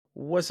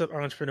What's up,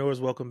 entrepreneurs?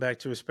 Welcome back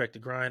to Respect the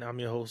Grind. I'm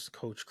your host,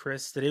 Coach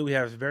Chris. Today we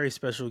have a very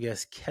special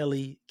guest,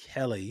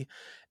 Kelly,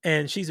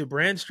 and she's a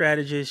brand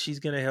strategist. She's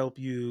going to help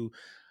you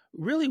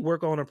really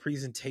work on a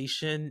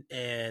presentation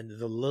and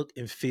the look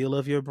and feel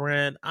of your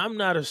brand. I'm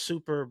not a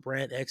super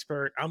brand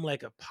expert. I'm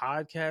like a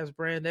podcast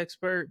brand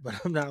expert, but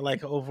I'm not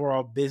like an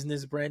overall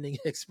business branding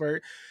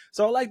expert.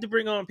 So I like to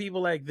bring on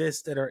people like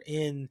this that are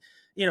in,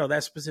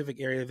 that specific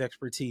area of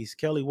expertise.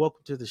 Kelly,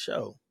 welcome to the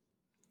show.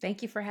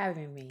 Thank you for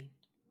having me.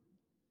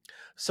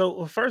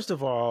 So, first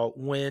of all,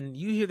 when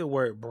you hear the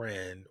word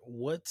brand,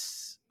 what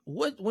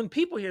when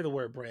people hear the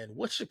word brand,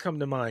 what should come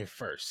to mind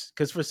first?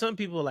 Because for some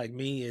people like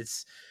me,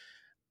 it's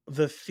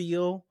the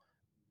feel,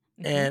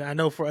 hmm and I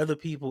know for other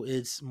people,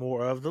 it's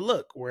more of the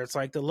look, where it's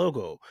like the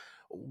logo.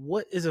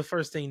 What is the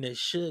first thing that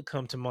should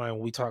come to mind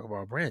when we talk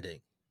about branding?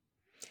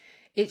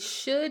 It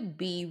should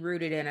be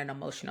rooted in an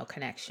emotional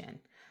connection.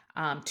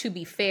 To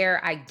be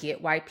fair, I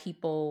get why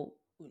people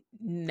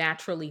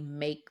naturally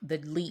make the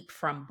leap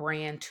from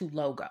brand to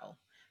logo.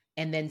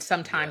 And then Yeah.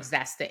 sometimes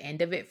that's the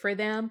end of it for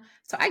them.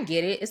 So I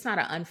get it. It's not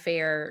an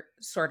unfair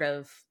sort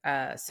of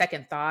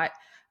second thought,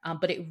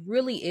 but it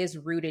really is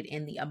rooted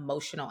in the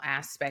emotional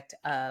aspect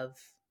of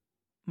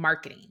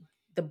marketing,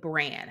 the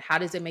brand. How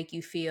does it make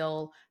you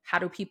feel? How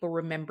do people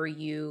remember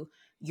you?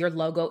 Your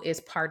logo is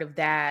part of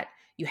that.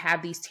 You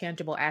have these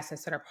tangible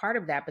assets that are part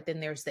of that, but then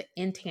there's the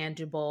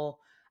intangible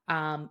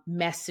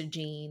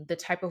messaging, the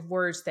type of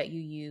words that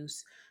you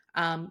use.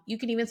 You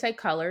can even say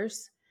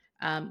colors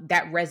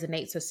that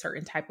resonates a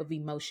certain type of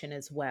emotion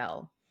as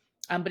well.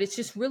 But it's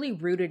just really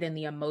rooted in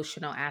the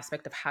emotional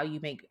aspect of how you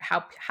make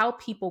how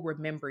people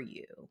remember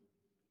you.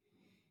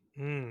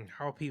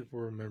 How people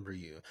remember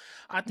you.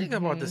 I think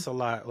about hmm this a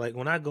lot. Like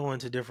when I go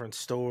into different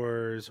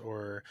stores,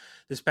 or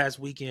this past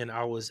weekend,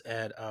 I was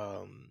at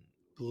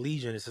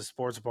Legion. It's a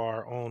sports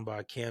bar owned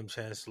by Cam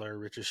Chancellor,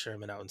 Richard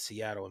Sherman out in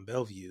Seattle and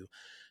Bellevue.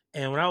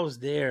 And when I was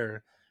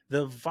there,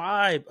 the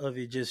vibe of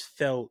it just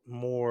felt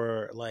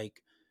more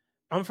like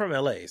I'm from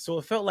LA. So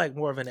it felt like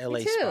more of an Me LA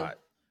too. spot.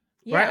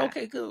 Right? Yeah.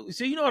 Okay, cool.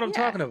 So you know what I'm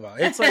Yeah. talking about.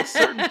 It's like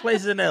certain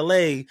places in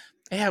LA,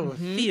 they have a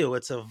hmm feel,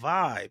 it's a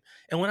vibe.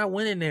 And when I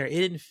went in there, it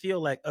didn't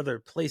feel like other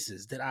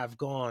places that I've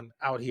gone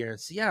out here in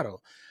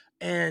Seattle.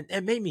 And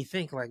it made me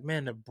think like,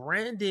 man, the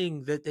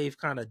branding that they've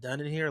kind of done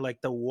in here,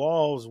 like the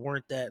walls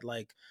weren't that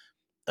like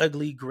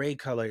ugly gray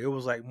color. It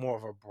was like more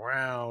of a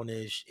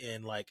brownish,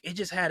 and like it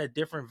just had a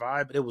different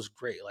vibe, but it was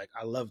great. Like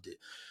I loved it.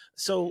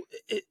 So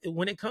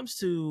when it comes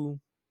to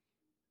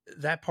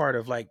that part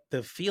of like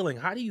the feeling,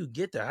 how do you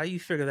get that? How do you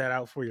figure that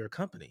out for your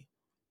company?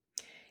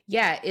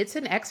 Yeah, it's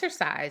an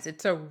exercise.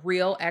 It's a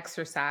real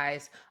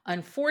exercise.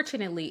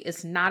 Unfortunately,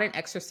 it's not an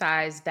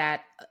exercise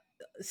that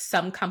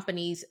some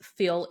companies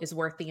feel is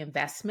worth the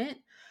investment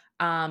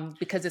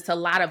because it's a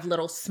lot of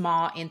little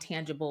small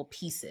intangible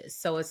pieces.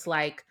 So it's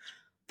like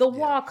the Yeah.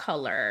 wall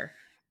color,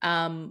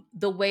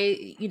 the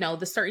way,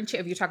 the certain chair,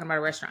 if you're talking about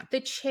a restaurant,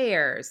 the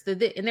chairs, and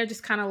they're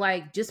just kind of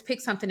like, just pick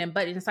something and,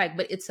 but it's like,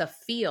 but it's a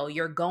feel.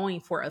 You're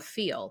going for a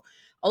feel.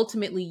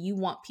 Ultimately, you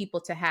want people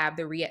to have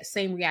the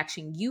same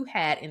reaction you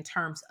had in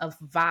terms of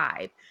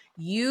vibe.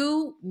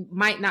 You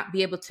might not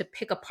be able to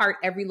pick apart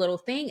every little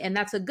thing, and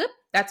that's good.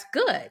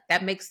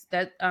 That makes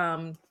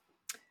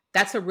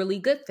that's a really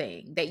good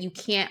thing that you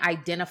can't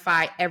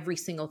identify every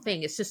single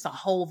thing. It's just a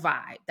whole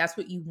vibe. That's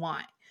what you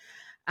want.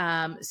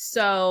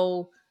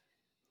 So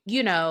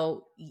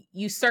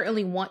you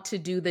certainly want to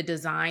do the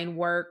design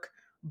work,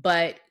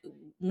 but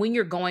when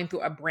you're going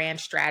through a brand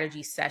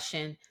strategy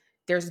session,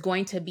 there's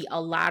going to be a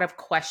lot of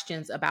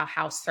questions about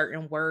how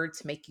certain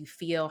words make you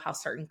feel, how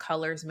certain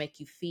colors make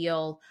you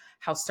feel,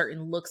 how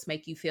certain looks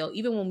make you feel.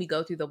 Even when we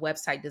go through the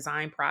website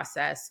design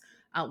process,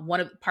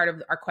 part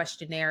of our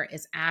questionnaire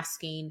is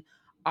asking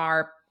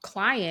our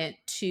client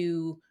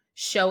to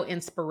show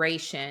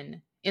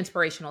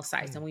inspirational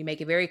sites, Mm. and we make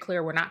it very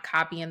clear we're not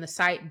copying the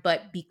site,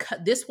 but because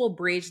this will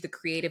bridge the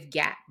creative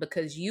gap,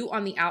 because you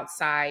on the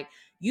outside,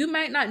 you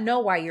might not know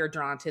why you're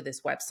drawn to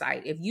this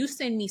website. If you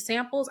send me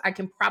samples, I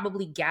can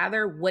probably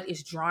gather what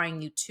is drawing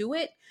you to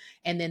it,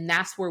 and then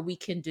that's where we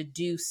can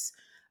deduce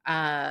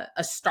a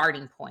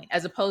starting point,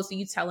 as opposed to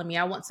you telling me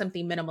I want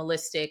something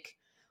minimalistic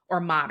or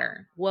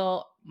modern.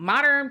 Well,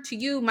 modern to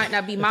you might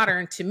not be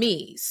modern to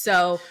me.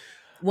 So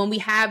when we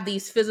have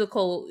these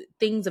physical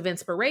things of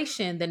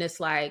inspiration, then it's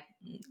like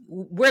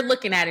we're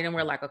looking at it and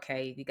we're like,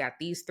 okay, you got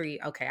these three.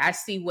 Okay, I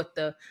see what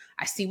the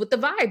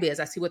vibe is.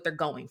 I see what they're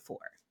going for.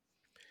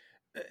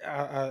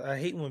 I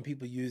hate when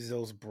people use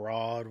those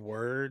broad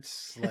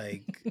words,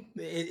 like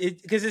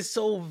it because it's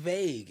so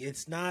vague.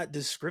 It's not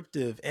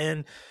descriptive,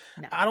 and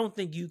No. I don't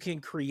think you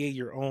can create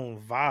your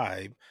own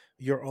vibe,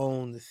 your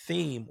own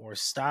theme or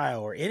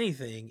style or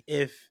anything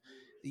if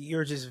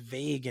you're just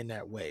vague in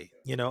that way,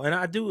 you know. And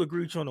I do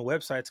agree with you on the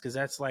websites because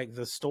that's like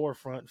the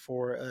storefront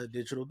for a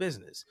digital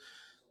business.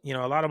 You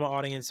know, a lot of my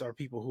audience are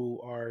people who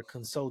are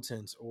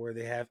consultants, or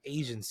they have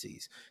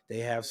agencies, they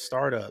have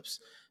startups.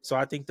 So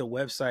I think the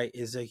website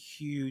is a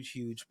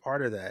huge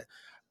part of that.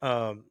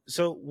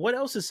 So what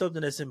else is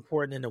something that's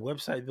important in the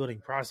website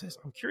building process?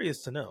 I'm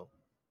curious to know.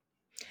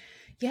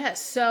 Yeah,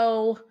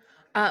 so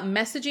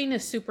messaging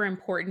is super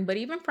important, but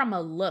even from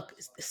a look,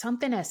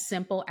 something as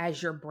simple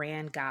as your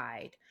brand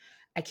guide.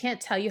 I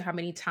can't tell you how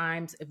many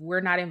times if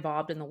we're not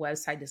involved in the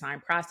website design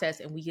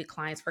process and we get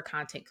clients for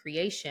content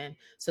creation.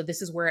 So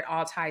this is where it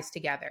all ties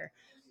together.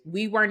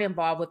 We weren't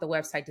involved with the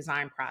website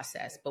design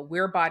process, but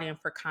we're bought in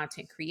for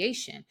content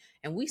creation.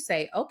 And we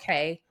say,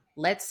 okay,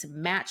 let's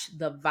match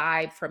the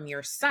vibe from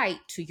your site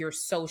to your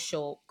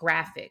social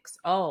graphics.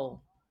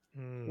 Oh,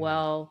 Mm.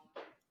 well,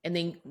 and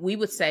then we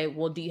would say,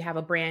 well, do you have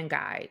a brand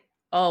guide?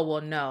 Oh,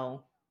 well,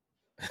 no.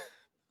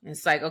 And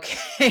it's like,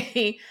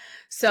 okay.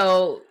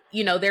 So,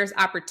 there's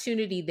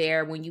opportunity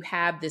there when you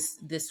have this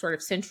sort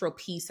of central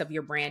piece of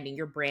your branding,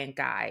 your brand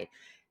guide.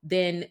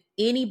 Then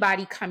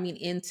anybody coming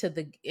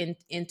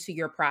into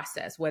your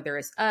process, whether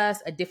it's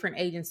us, a different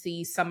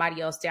agency,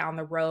 somebody else down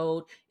the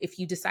road, if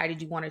you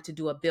decided you wanted to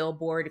do a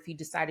billboard, if you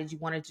decided you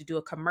wanted to do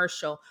a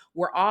commercial,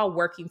 we're all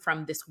working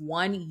from this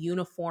one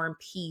uniform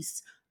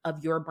piece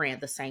of your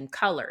brand, the same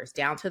colors,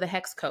 down to the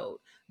hex code,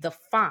 the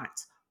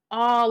font,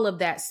 all of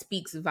that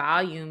speaks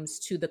volumes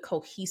to the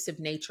cohesive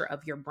nature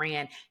of your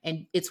brand.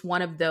 And it's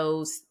one of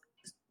those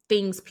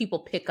things people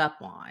pick up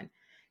on.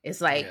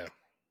 It's Yeah. like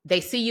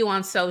they see you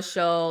on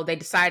social, they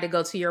decide to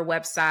go to your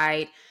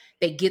website,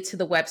 they get to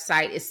the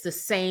website, it's the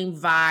same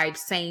vibe,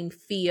 same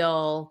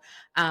feel.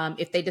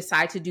 If they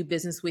decide to do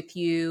business with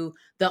you,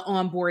 the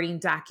onboarding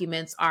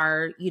documents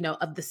are,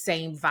 of the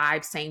same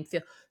vibe, same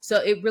feel. So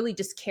it really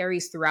just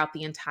carries throughout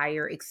the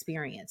entire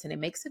experience and it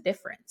makes a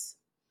difference.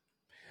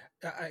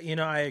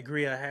 I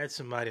agree. I had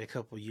somebody a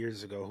couple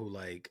years ago who,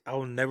 like, I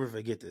will never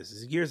forget this.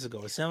 It's years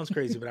ago. It sounds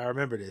crazy, but I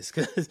remember this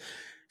because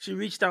she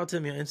reached out to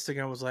me on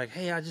Instagram. Was like,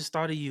 "Hey, I just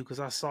thought of you because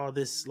I saw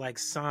this like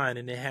sign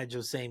and it had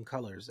your same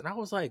colors." And I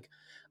was like,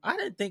 "I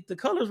didn't think the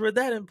colors were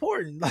that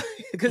important." Like,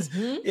 because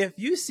Hmm. if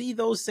you see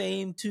those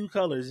same two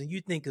colors and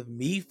you think of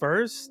me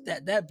first,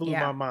 that blew my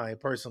Yeah.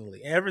 mind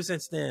personally. Ever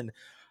since then,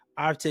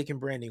 I've taken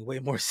branding way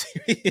more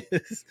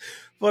serious.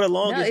 For the No,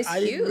 longest, it's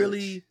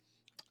huge.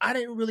 I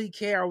didn't really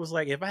care. I was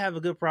like, if I have a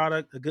good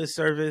product, a good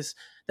service,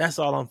 that's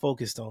all I'm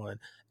focused on.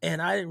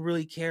 And I didn't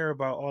really care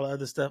about all the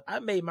other stuff. I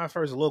made my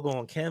first logo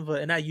on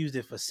Canva and I used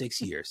it for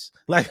 6 years.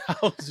 Like I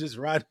was just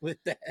riding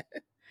with that.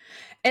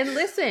 And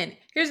listen,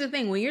 here's the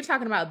thing: when you're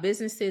talking about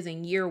businesses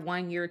in year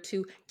one, year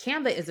two,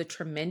 Canva is a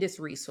tremendous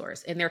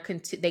resource, and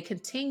they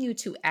continue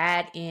to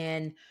add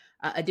in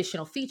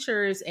additional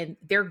features, and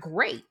they're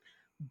great.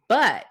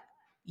 But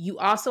you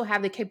also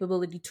have the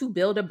capability to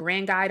build a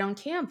brand guide on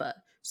Canva.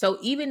 So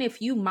even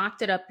if you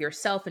mocked it up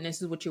yourself, and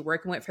this is what you're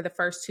working with for the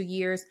first 2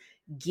 years,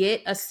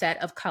 get a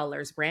set of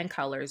colors, brand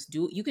colors.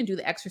 You can do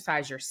the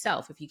exercise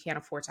yourself if you can't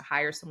afford to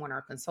hire someone or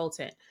a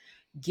consultant.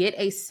 Get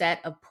a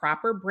set of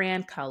proper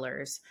brand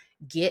colors,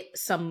 get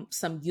some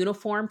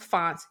uniform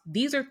fonts.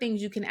 These are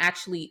things you can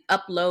actually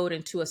upload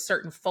into a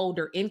certain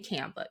folder in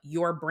Canva,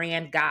 your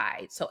brand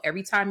guide. So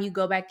every time you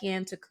go back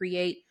in to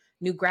create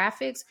new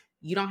graphics,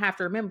 you don't have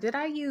to remember, did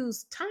I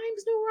use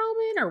Times New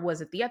Roman or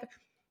was it the other?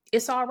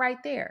 It's all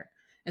right there.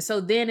 And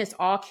so then it's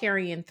all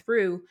carrying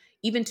through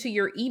even to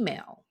your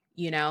email.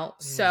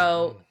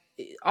 So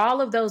Hmm.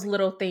 all of those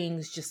little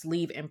things just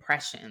leave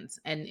impressions.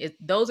 And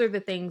those are the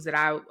things that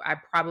I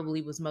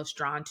probably was most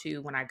drawn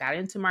to when I got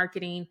into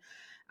marketing.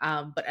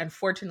 But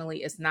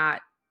unfortunately, it's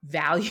not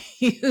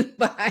valued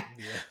by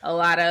Yeah. a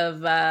lot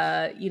of,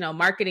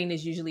 marketing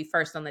is usually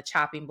first on the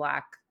chopping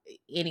block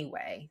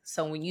anyway.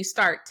 So when you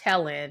start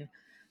telling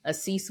a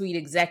C suite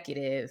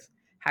executive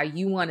how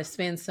you want to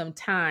spend some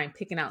time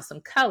picking out some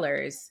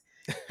colors,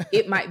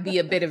 it might be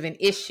a bit of an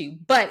issue,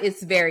 but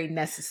it's very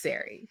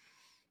necessary.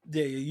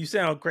 Yeah, you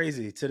sound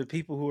crazy to the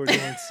people who are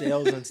doing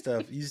sales and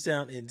stuff. You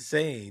sound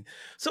insane.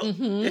 So,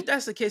 if Hmm.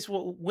 that's the case,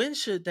 well, when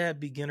should that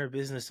beginner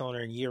business owner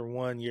in year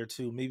one, year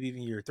two, maybe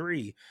even year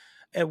three,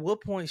 at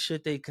what point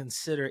should they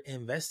consider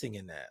investing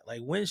in that?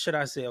 Like, when should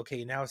I say,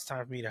 okay, now it's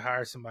time for me to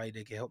hire somebody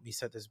that can help me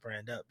set this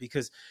brand up?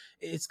 Because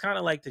it's kind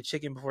of like the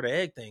chicken before the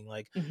egg thing.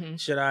 Like, Hmm.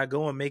 should I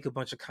go and make a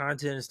bunch of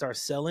content and start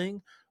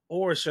selling?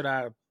 Or should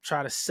I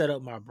try to set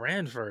up my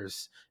brand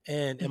first?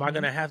 And am I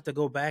going Hmm. to have to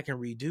go back and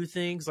redo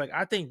things? Like,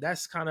 I think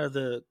that's kind of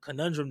the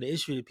conundrum, the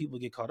issue that people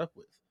get caught up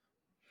with.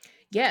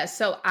 Yeah.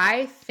 So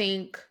I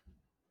think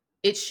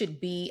it should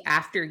be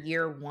after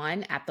year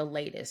one at the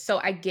latest. So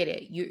I get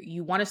it.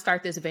 You want to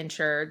start this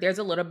venture. There's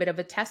a little bit of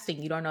a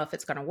testing. You don't know if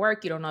it's going to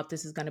work. You don't know if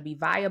this is going to be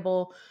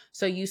viable.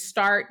 So you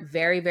start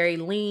very, very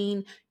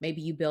lean.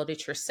 Maybe you build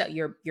it yourself,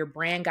 your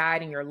brand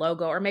guide and your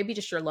logo, or maybe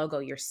just your logo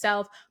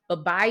yourself.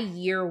 But by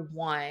year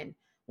one,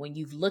 when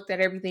you've looked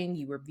at everything,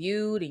 you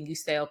reviewed, and you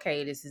say,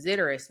 okay, this is it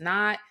or it's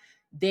not,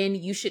 then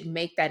you should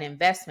make that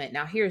investment.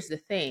 Now, here's the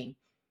thing: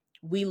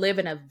 we live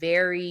in a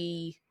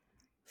very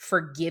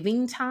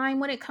forgiving time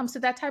when it comes to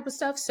that type of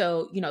stuff.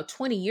 So,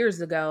 20 years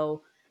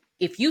ago,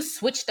 if you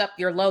switched up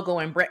your logo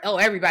and oh,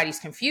 everybody's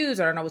confused,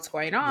 I don't know what's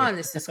going Yeah. on,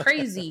 this is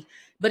crazy.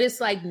 But it's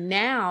like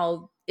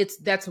now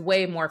that's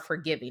way more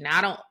forgiving.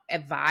 I don't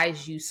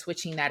advise you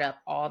switching that up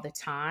all the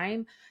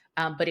time.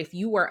 But if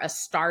you were a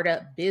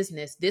startup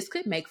business, this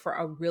could make for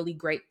a really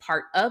great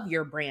part of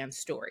your brand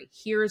story.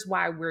 Here's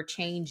why we're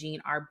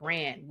changing our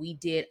brand. We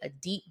did a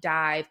deep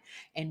dive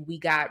and we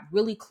got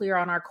really clear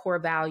on our core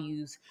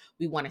values.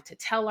 We wanted to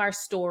tell our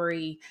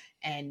story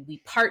and we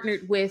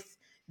partnered with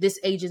this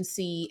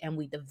agency and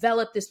we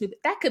developed this new.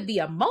 That could be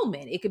a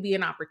moment, it could be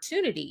an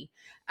opportunity.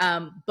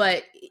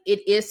 But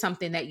it is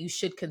something that you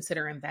should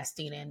consider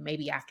investing in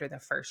maybe after the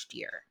first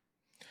year.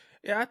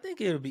 Yeah, I think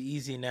it'll be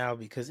easy now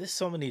because there's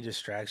so many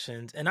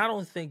distractions, and I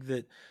don't think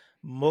that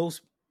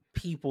most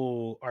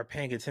people are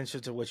paying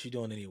attention to what you're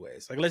doing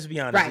anyways. Like, let's be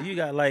honest, if Right.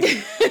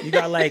 you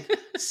got like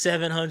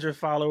 700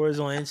 followers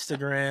on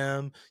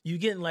Instagram, you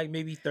getting like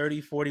maybe 30,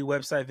 40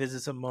 website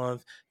visits a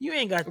month. You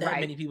ain't got that Right.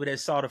 many people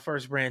that saw the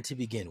first brand to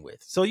begin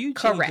with. So you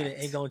changing it ain't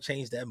Correct. gonna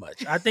change that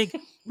much. I think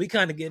we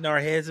kind of get in our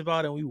heads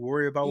about it and we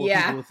worry about what people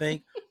Yeah. will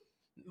think.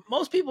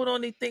 Most people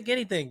don't need think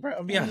anything, bro.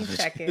 I'll They be honest ain't with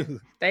checking.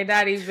 you. They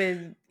not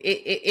even.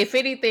 If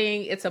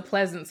anything, it's a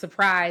pleasant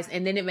surprise,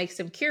 and then it makes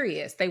them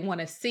curious. They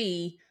want to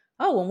see.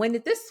 Oh, well, when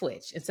did this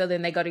switch? And so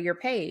then they go to your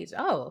page.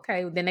 Oh,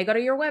 okay. Then they go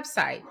to your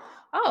website.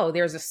 Oh,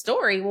 there's a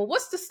story. Well,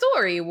 what's the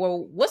story?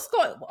 Well, what's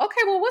going?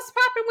 Okay. Well, what's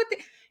popping with it?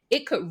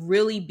 It could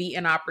really be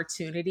an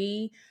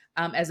opportunity,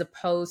 as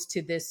opposed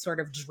to this sort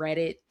of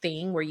dreaded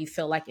thing where you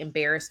feel like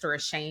embarrassed or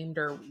ashamed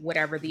or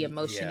whatever the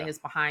emotion Yeah. is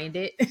behind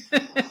it.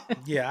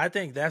 Yeah, I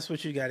think that's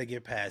what you got to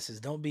get past is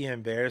don't be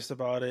embarrassed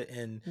about it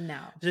and No.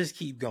 just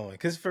keep going.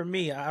 Because for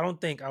me, I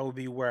don't think I would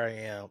be where I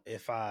am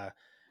if I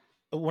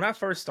when I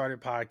first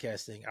started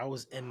podcasting, I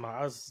was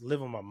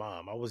living with my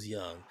mom. I was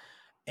young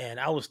and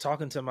I was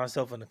talking to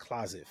myself in the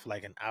closet for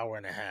like an hour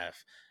and a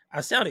half.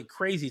 I sounded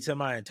crazy to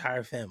my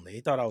entire family.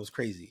 They thought I was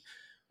crazy.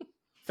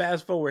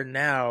 Fast forward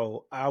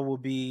now, I will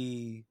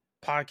be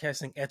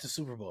podcasting at the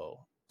Super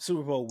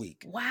Bowl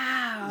week.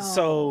 Wow.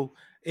 So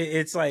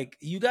it's like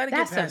you got to get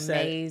That's past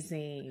that.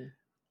 amazing.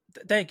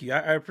 Thank you.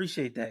 I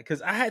appreciate that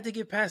because I had to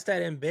get past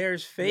that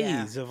embarrassed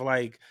Yeah. phase of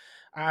like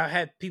I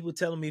had people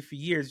telling me for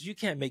years you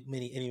can't make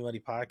any money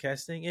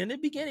podcasting. In the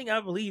beginning,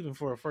 I believe in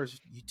for the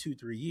first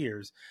 2-3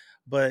 years,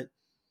 but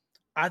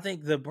I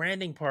think the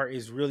branding part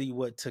is really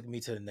what took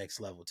me to the next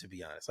level. To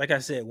be honest, like I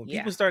said, when Yeah.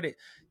 people started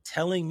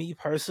telling me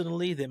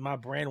personally that my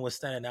brand was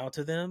standing out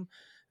to them,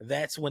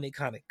 that's when it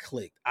kind of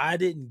clicked. I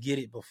didn't get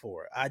it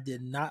before. I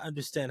did not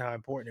understand how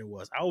important it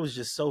was. I was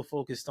just so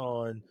focused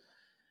on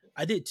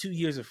I did 2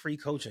 years of free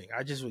coaching.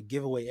 I just would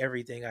give away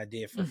everything I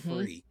did for Hmm.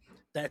 free.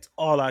 That's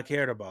all I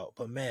cared about.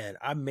 But man,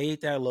 I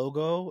made that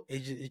logo.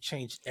 It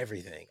changed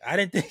everything. I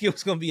didn't think it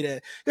was going to be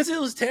that because it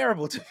was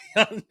terrible, to be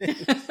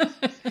honest.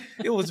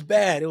 It was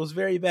bad. It was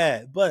very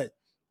bad, but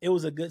it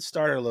was a good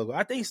starter logo.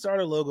 I think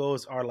starter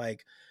logos are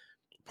like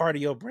part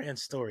of your brand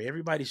story.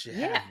 Everybody should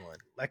Yeah. have one,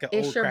 like an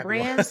It's old your crappy one.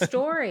 brand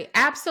story.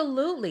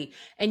 Absolutely.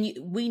 And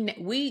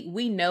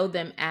we know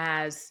them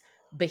as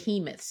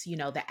behemoths,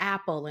 the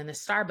Apple and the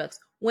Starbucks.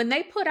 When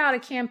they put out a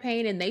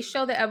campaign and they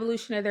show the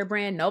evolution of their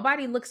brand,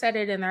 nobody looks at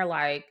it and they're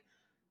like,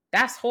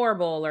 that's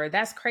horrible or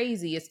that's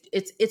crazy.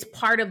 It's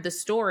part of the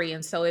story,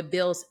 and so it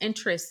builds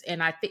interest,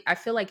 and I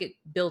feel like it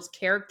builds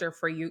character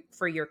for you,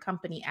 for your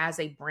company as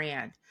a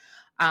brand.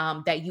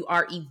 That you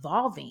are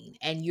evolving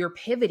and you're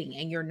pivoting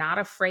and you're not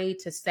afraid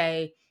to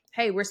say,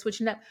 hey, we're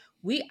switching up.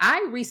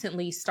 I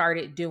recently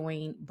started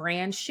doing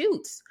brand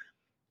shoots.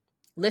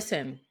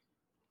 Listen,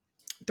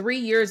 3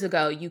 years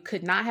ago, you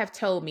could not have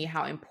told me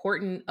how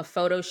important a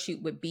photo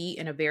shoot would be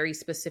in a very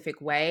specific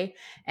way.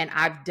 And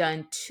I've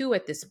done two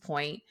at this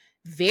point,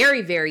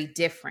 very, very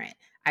different.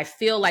 I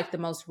feel like the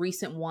most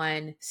recent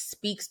one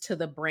speaks to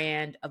the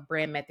brand of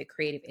Brand Method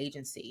Creative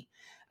Agency.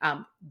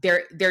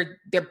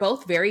 They're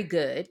both very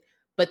good,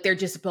 but they're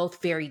just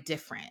both very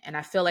different. And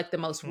I feel like the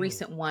most Hmm.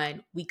 recent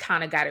one, we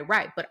kind of got it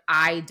right. But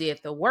I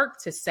did the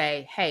work to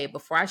say, hey,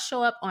 before I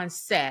show up on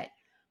set,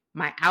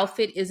 my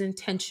outfit is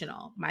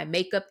intentional. My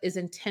makeup is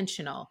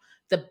intentional.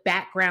 The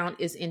background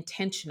is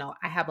intentional.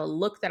 I have a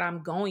look that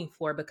I'm going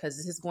for because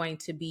this is going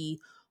to be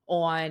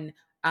on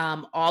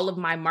all of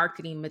my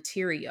marketing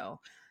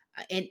material.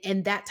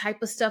 And that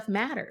type of stuff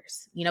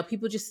matters.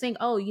 People just think,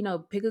 oh,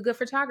 pick a good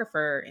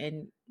photographer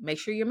and make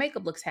sure your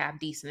makeup looks half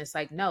decent. It's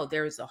like, no,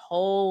 there's a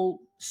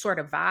whole sort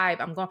of vibe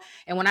I'm going.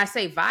 And when I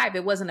say vibe,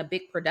 it wasn't a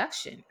big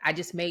production. I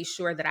just made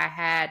sure that I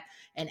had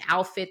an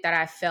outfit that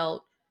I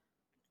felt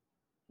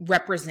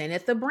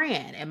represented the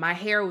brand, and my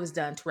hair was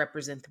done to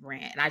represent the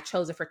brand, and I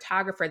chose a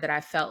photographer that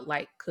I felt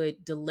like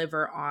could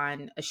deliver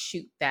on a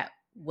shoot that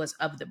was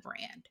of the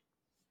brand.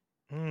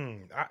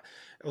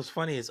 It was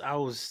funny is I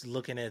was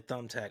looking at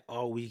Thumbtack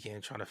all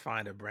weekend trying to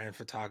find a brand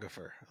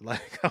photographer.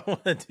 Like I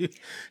want to do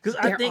because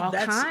I They're think all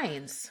that's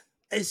kinds.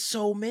 it's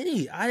so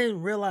many. I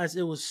didn't realize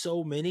it was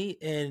so many,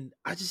 and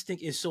I just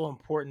think it's so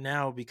important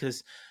now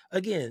because,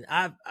 again,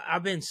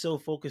 I've been so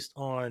focused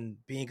on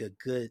being a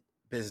good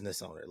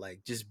business owner,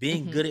 like just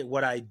being Hmm. good at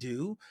what I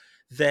do,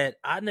 that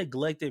I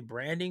neglected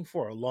branding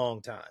for a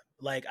long time.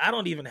 Like I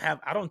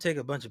don't take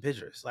a bunch of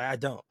pictures. Like I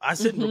don't. I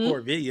sit and Hmm.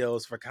 record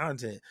videos for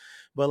content,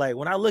 but like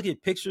when I look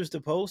at pictures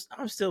to post,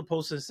 I'm still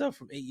posting stuff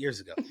from 8 years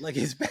ago. Like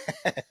it's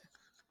bad.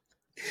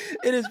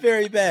 It is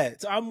very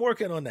bad. So I'm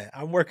working on that.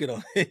 I'm working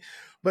on it.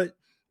 But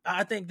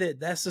I think that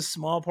that's a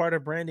small part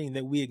of branding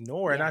that we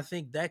ignore. And Yeah. I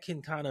think that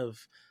can kind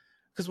of,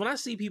 because when I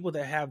see people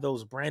that have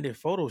those branded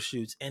photo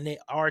shoots and they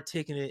are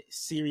taking it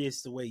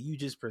serious the way you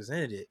just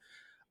presented it,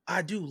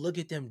 I do look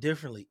at them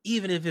differently,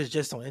 even if it's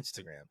just on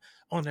Instagram,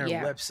 on their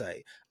Yeah.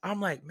 website. I'm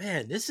like,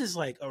 man, this is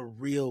like a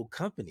real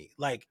company.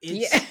 Like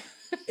Yeah.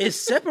 it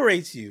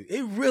separates you.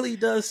 It really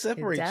does It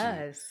separate you.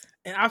 does.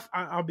 And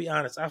I'll be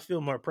honest, I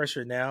feel more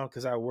pressure now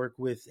because I work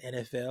with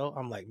NFL.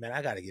 I'm like, man,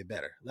 I got to get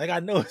better. Like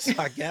I know it's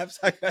my gaps.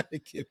 I got to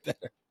get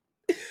better.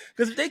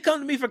 Because if they come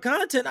to me for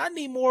content, I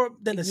need more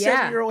than a seven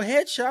Yeah. year old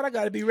headshot. I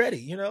got to be ready.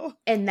 You know.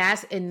 And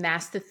that's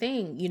the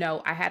thing.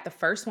 I had the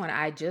first one.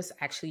 I just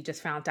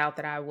found out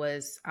that I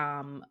was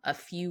a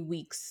few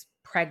weeks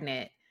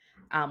pregnant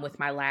with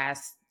my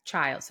last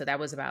child. So that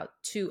was about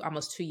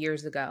almost 2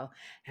 years ago.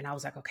 And I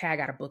was like, okay, I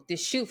gotta book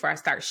this shoot before I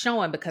start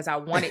showing because I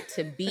want it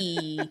to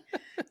be,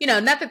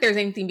 not that there's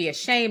anything to be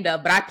ashamed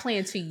of, but I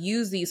plan to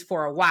use these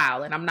for a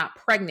while and I'm not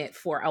pregnant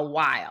for a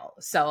while.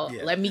 So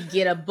Yeah. let me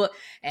get a book.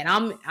 And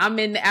I'm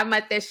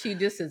at that shoot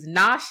just as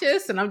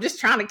nauseous and I'm just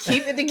trying to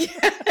keep it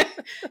together.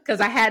 Because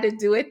I had to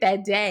do it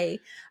that day.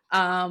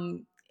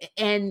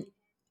 And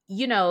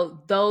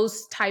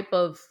those type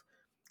of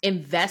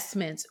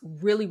investments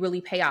really, really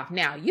pay off.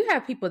 Now, you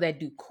have people that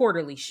do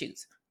quarterly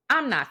shoots.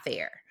 I'm not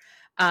there.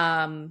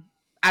 Um,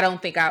 I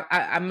don't think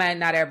I might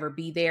not ever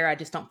be there. I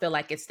just don't feel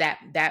like it's that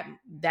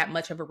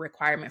much of a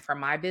requirement for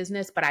my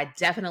business. But I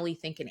definitely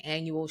think an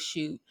annual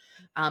shoot.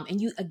 And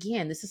you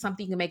again, this is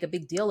something you can make a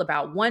big deal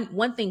about.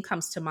 One thing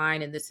comes to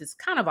mind, and this is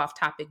kind of off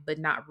topic, but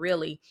not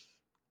really.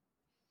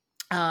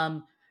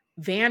 um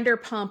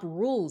Vanderpump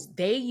Rules,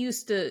 they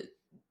used to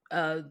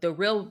the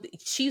real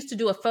she used to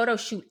do a photo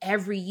shoot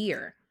every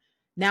year.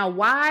 Now,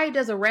 why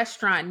does a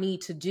restaurant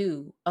need to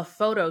do a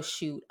photo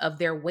shoot of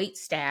their wait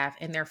staff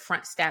and their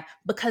front staff?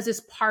 Because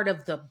it's part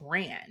of the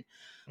brand.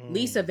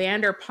 Lisa Mm.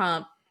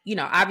 Vanderpump,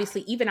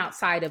 obviously, even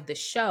outside of the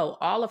show,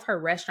 all of her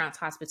restaurants,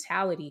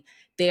 hospitality,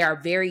 they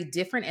are very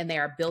different and they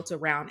are built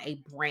around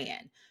a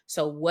brand.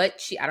 So,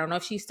 I don't know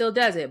if she still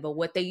does it, but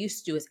what they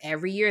used to do is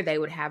every year they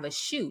would have a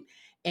shoot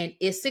and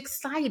it's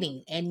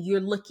exciting and you're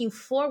looking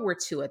forward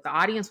to it. The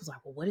audience was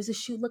like, well, what does the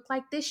shoot look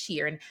like this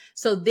year? And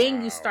so then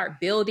you Wow. start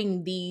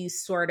building these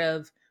sort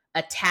of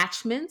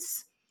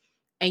attachments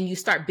and you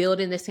start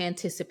building this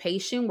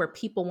anticipation where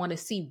people want to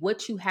see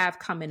what you have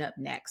coming up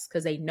next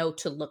because they know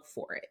to look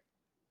for it.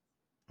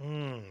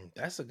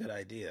 That's a good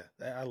idea.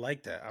 I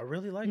like that. I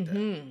really like that.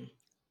 Hmm.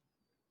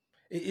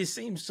 It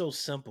seems so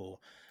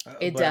simple,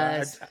 It but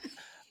does.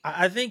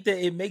 I think that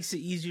it makes it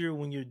easier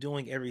when you're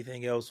doing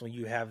everything else when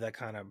you have that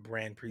kind of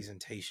brand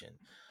presentation,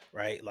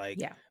 right? Like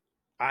Yeah.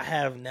 I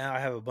have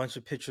a bunch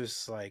of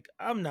pictures. Like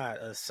I'm not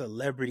a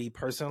celebrity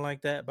person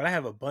like that, but I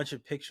have a bunch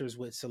of pictures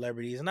with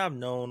celebrities, and I've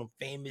known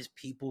famous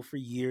people for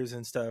years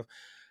and stuff.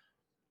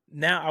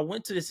 Now I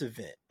went to this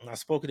event and I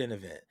spoke at an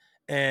event,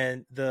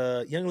 and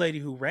the young lady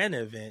who ran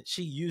the event,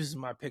 she uses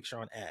my picture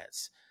on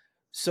ads.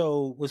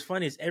 So what's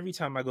funny is every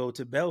time I go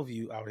to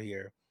Bellevue out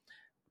here,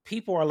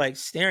 people are like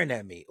staring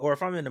at me, or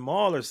if I'm in the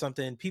mall or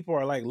something, people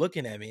are like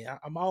looking at me. I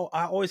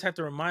always have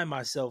to remind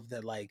myself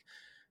that like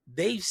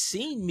they've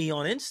seen me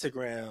on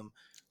Instagram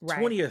Right.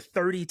 20 or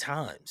 30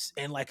 times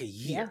in like a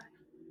year. Yeah.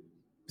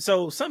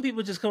 So some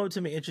people just come up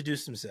to me,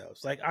 introduce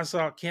themselves. Like I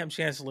saw Camp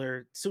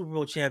Chancellor, Super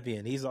Bowl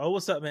champion. He's like, "Oh,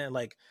 what's up, man?"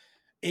 Like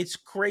it's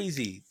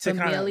crazy to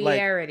kind of like.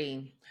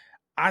 Familiarity.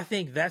 I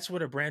think that's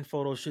what a brand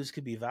photo shoots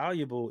could be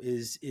valuable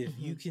is if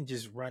you Hmm. can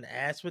just run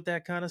ads with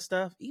that kind of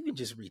stuff, even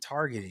just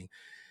retargeting.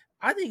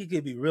 I think it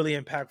could be really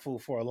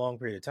impactful for a long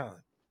period of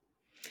time.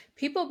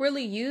 People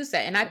really use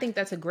that. And I think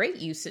that's a great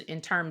use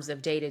in terms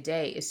of day to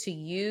day is to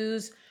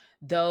use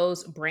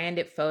those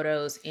branded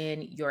photos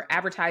in your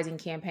advertising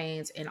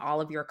campaigns and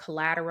all of your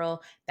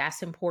collateral.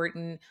 That's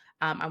important.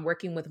 I'm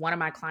working with one of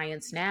my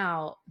clients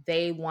now.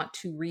 They want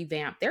to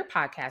revamp their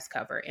podcast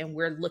cover, and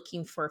we're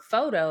looking for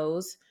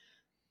photos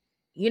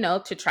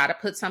to try to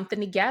put something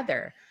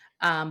together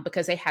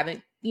because they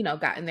haven't,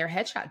 gotten their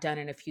headshot done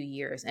in a few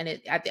years.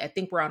 And I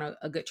think we're on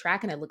a good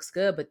track and it looks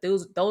good. But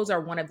those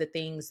are one of the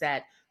things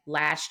that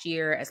last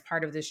year, as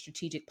part of the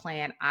strategic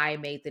plan, I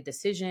made the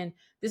decision.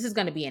 This is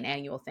going to be an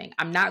annual thing.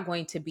 I'm not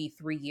going to be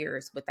 3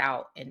 years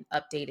without an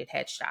updated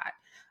headshot.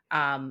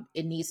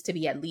 It needs to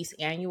be at least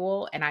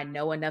annual. And I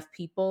know enough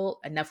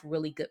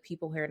really good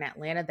people here in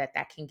Atlanta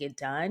that can get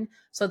done.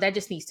 So that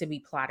just needs to be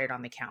plotted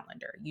on the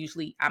calendar.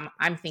 Usually,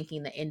 I'm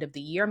thinking the end of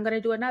the year I'm going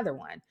to do another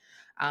one.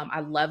 I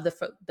love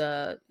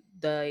the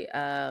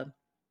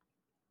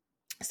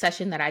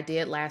session that I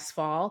did last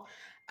fall,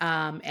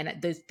 and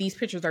these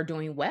pictures are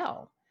doing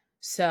well.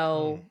 Mm.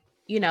 So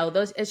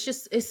those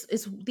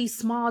it's these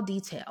small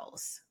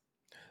details.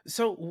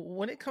 So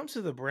when it comes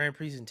to the brand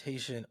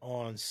presentation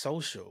on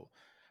social,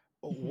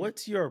 Mhm.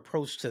 what's your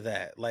approach to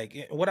that?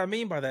 Like what I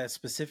mean by that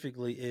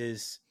specifically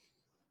is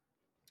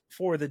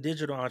for the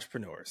digital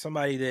entrepreneur,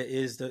 somebody that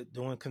is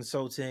doing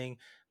consulting,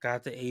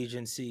 got the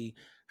agency,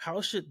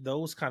 how should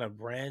those kind of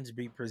brands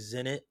be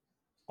presented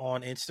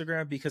on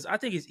Instagram because I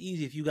think it's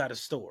easy if you got a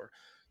store.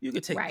 You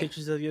could take Right.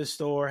 pictures of your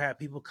store, have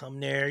people come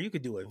there. You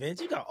could do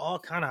events. You got all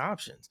kind of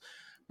options.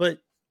 But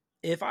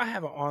if I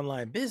have an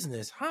online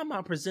business, how am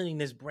I presenting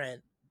this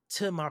brand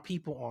to my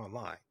people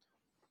online?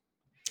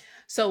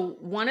 So,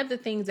 one of the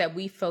things that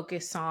we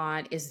focus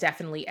on is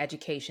definitely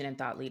education and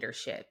thought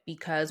leadership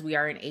because we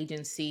are an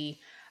agency.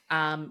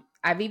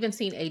 I've even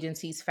seen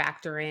agencies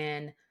factor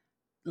in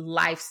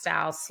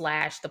lifestyle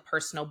slash the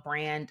personal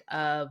brand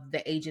of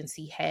the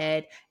agency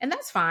head. And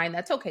that's fine.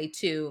 That's okay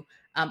too.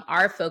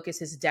 Our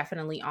focus is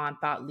definitely on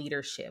thought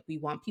leadership. We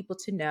want people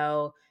to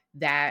know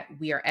that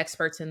we are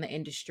experts in the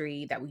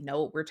industry, that we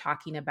know what we're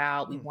talking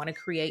about. We Hmm. want to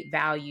create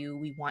value.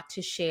 We want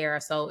to share.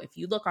 So if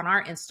you look on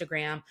our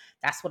Instagram,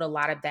 that's what a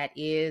lot of that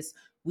is.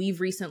 We've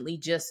recently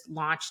just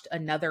launched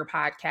another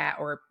podcast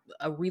or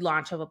a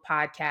relaunch of a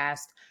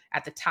podcast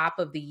at the top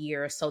of the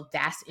year. So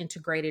that's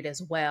integrated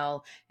as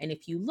well. And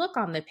if you look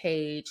on the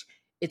page,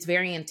 it's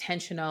very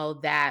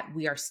intentional that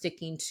we are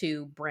sticking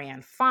to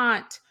brand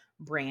font,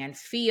 brand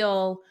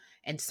feel.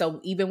 And so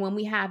even when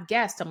we have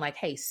guests, I'm like,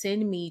 hey,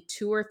 send me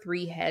 2 or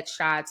 3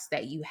 headshots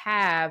that you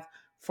have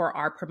for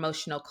our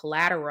promotional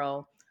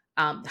collateral.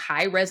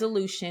 High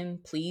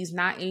resolution, please,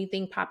 not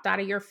anything popped out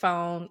of your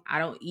phone. I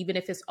don't, even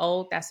if it's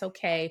old, that's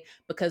okay,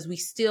 because we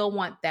still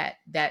want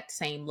that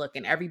same look.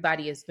 And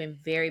everybody has been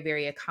very,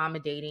 very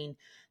accommodating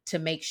to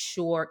make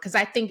sure, because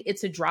I think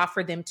it's a draw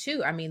for them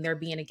too. I mean, they're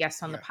being a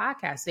guest on the Yeah.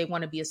 podcast. They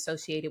want to be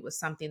associated with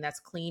something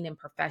that's clean and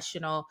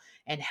professional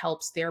and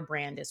helps their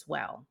brand as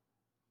well.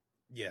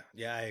 Yeah,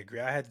 yeah, I agree.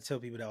 I had to tell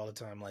people that all the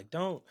time. Like,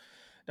 don't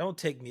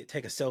take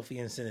a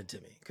selfie and send it to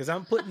me because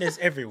I'm putting this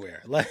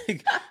everywhere.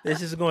 Like,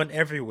 this is going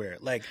everywhere.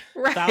 Like,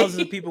 thousands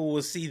of Right. people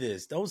will see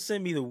this. Don't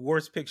send me the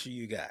worst picture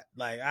you got.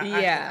 Like,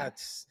 Yeah.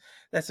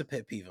 that's a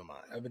pet peeve of mine.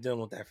 I've been dealing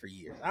with that for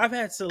years. I've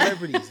had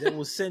celebrities that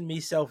will send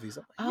me selfies.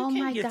 I'm like, you Oh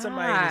can't my get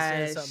somebody to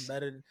send something gosh.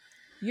 better.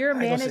 Your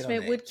I ain't gonna say no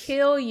management would names.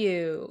 kill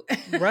you.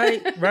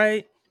 Right,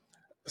 right.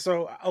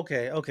 So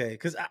okay,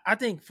 because I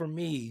think for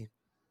me,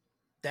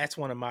 that's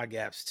one of my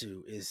gaps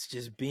too is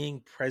just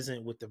being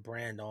present with the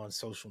brand on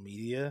social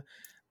media.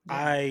 Yeah.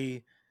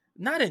 I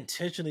not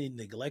intentionally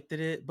neglected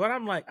it, but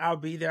I'm like, I'll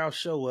be there, I'll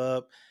show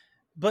up.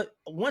 But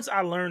once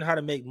I learned how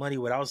to make money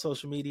without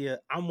social media,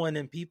 I'm one of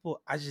them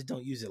people, I just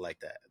don't use it like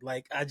that.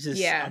 Like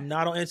Yeah. I'm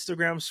not on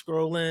Instagram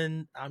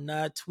scrolling, I'm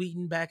not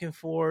tweeting back and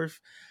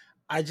forth.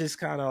 I just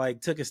kind of like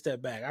took a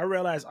step back. I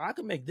realized I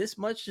could make this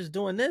much just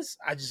doing this.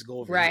 I just go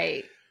over here.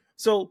 Right.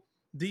 So,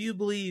 do you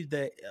believe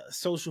that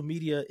social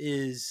media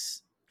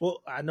is,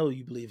 well, I know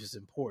you believe it's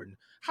important.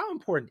 How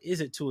important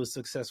is it to a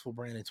successful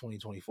brand in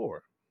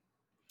 2024?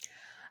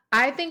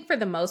 I think for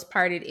the most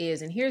part it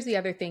is. And here's the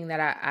other thing that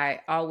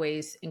I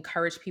always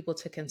encourage people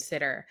to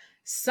consider.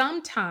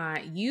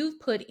 Sometime you've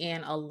put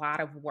in a lot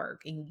of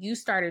work and you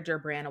started your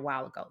brand a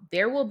while ago.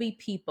 There will be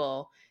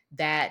people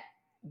that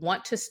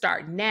want to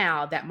start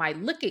now that might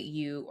look at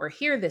you or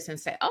hear this and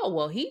say, oh,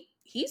 well,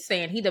 he's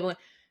saying he doesn't.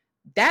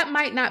 That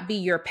might not be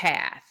your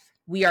path.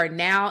 We are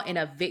now in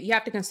you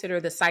have to consider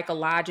the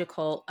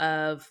psychological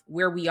of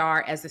where we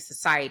are as a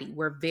society.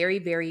 We're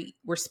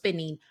we're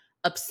spending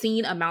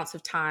obscene amounts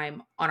of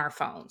time on our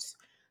phones.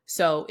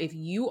 So if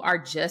you are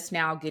just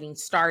now getting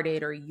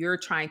started or you're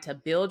trying to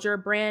build your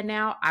brand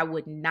now, I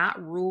would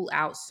not rule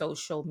out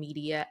social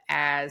media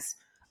as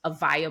a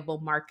viable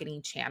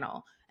marketing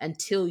channel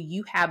until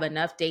you have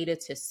enough data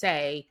to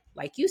say,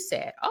 like you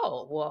said,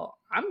 oh, well,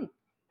 I'm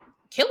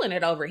killing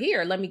it over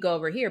here. Let me go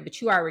over here.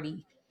 But you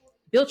already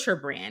built your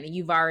brand and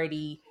you've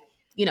already,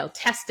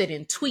 tested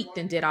and tweaked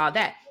and did all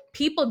that.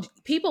 People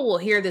will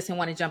hear this and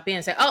want to jump in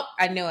and say, "Oh,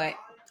 I knew it.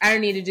 I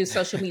don't need to do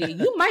social media."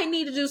 You might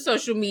need to do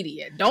social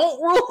media.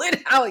 Don't rule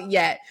it out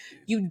yet.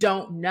 You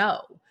don't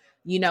know.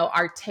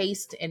 Our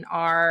taste and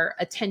our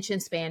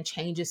attention span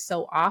changes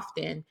so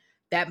often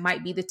that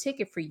might be the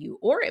ticket for you,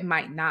 or it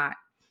might not.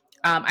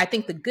 I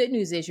think the good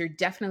news is you're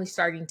definitely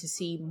starting to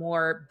see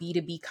more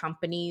B2B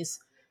companies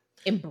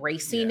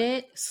embracing Yeah.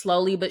 it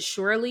slowly but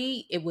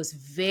surely. It was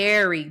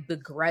very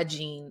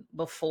begrudging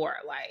before.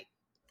 Like,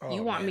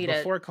 you Oh want man, me to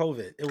before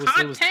COVID, it was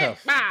content,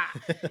 tough.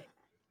 bah.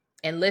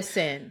 And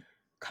listen,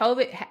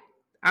 COVID,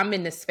 I'm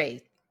in this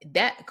space.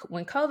 That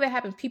when COVID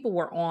happened, people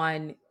were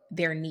on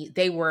their knees.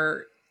 They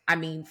were, I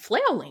mean,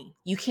 flailing.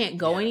 You can't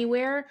go Yeah.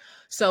 anywhere.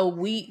 So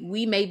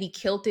we may be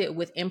kilted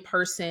with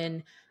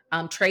in-person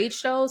trade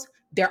shows.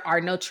 There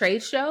are no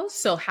trade shows.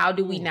 So how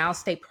do we Ooh, now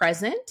stay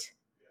present?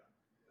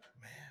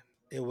 man,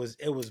 it was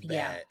Yeah.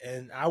 bad.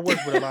 And I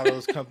worked with a lot of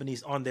those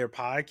companies on their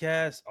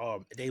podcast.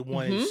 They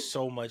wanted Hmm.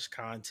 so much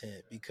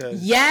content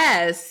because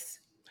Yes.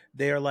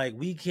 they're like,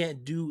 we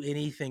can't do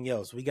anything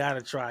else. We got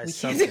to try We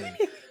can't do something.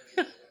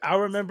 it. I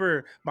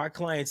remember my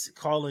clients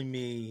calling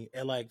me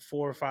at like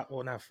 4 or 5,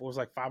 well, not four, it was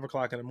like 5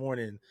 o'clock in the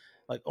morning.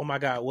 Like, oh my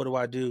God, what do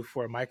I do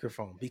for a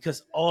microphone?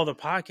 Because all the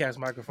podcast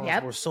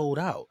microphones were Yep. sold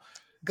out.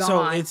 So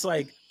Gone. it's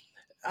like,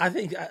 I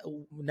think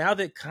now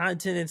that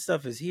content and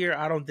stuff is here,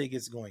 I don't think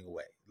it's going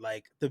away.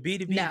 Like the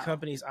B2B No.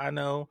 companies I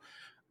know,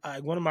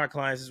 one of my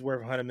clients is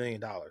worth $100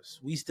 million.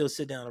 We still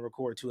sit down and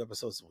record 2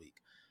 episodes a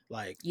week.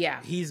 Like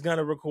Yeah. he's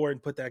gonna record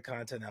and put that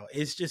content out.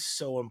 It's just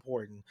so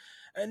important.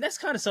 And that's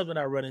kind of something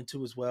I run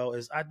into as well,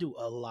 is I do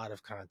a lot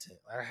of content.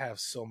 I have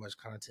so much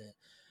content.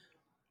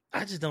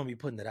 I just don't be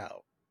putting it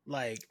out.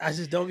 Like I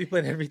just don't be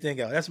putting everything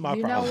out. That's my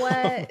You know problem.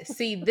 what?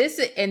 See, this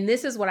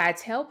is what I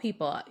tell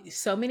people.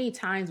 So many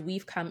times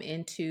we've come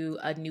into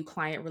a new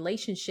client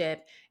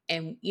relationship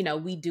and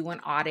we do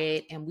an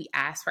audit and we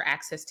ask for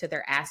access to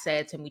their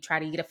assets and we try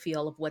to get a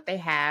feel of what they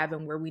have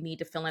and where we need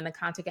to fill in the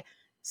content.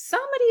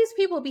 Some of these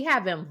people be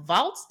having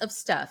vaults of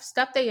stuff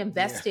they Yeah.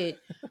 invested,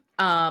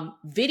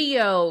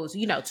 videos,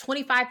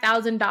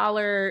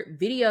 $25,000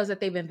 videos that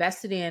they've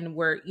invested in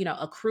where,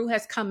 a crew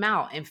has come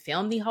out and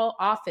filmed the whole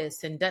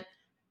office and done.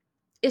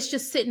 It's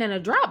just sitting in a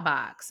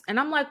Dropbox. And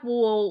I'm like,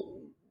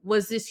 well,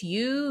 was this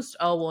used?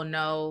 Oh, well,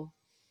 no.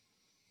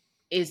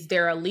 Is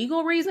there a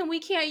legal reason we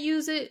can't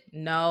use it?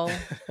 No.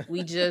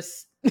 We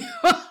just,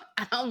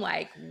 I'm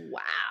like,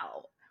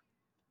 wow,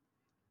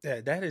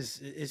 Yeah, that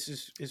is, it's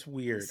just, it's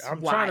weird. it's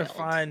I'm trying to wild.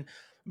 find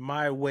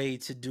my way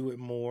to do it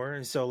more.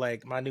 And so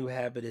like my new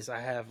habit is I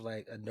have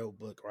like a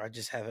notebook, or I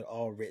just have it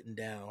all written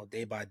down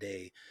day by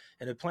day.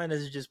 And the plan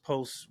is to just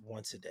post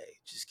once a day.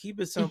 Just keep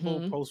it simple,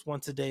 Hmm. post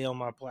once a day on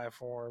my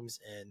platforms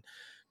and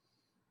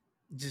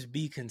just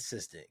be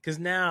consistent. Cause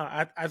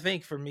now I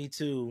think for me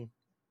too,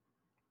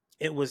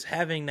 it was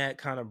having that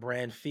kind of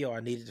brand feel I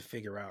needed to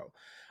figure out.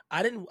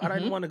 I didn't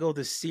Hmm. want to go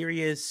the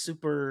serious,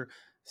 super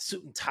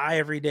suit and tie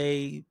every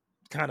day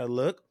kind of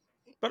look,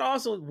 but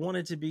also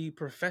wanted to be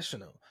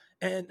professional.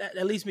 And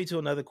that leads me to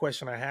another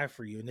question I have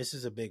for you. And this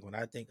is a big one.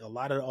 I think a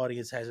lot of the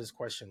audience has this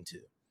question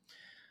too.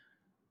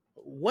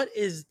 What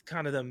is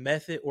kind of the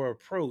method or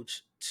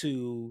approach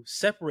to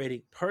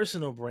separating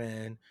personal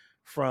brand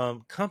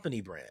from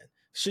company brand?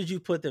 Should you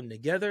put them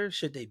together?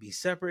 Should they be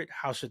separate?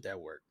 How should that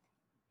work?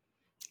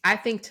 I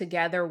think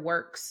together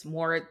works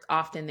more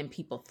often than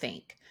people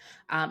think.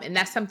 And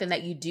that's something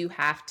that you do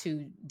have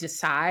to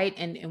decide.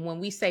 And when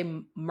we say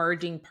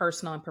merging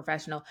personal and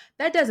professional,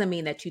 that doesn't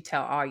mean that you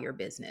tell all your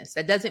business.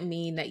 That doesn't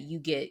mean that you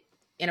get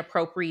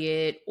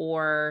inappropriate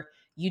or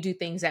you do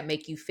things that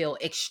make you feel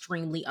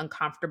extremely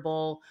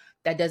uncomfortable.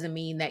 That doesn't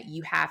mean that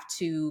you have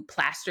to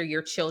plaster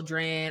your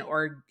children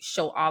or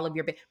show all of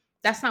your.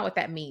 That's not what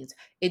that means.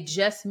 It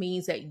just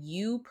means that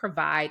you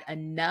provide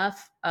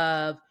enough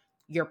of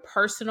your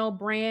personal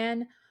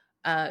brand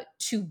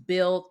to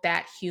build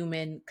that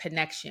human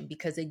connection.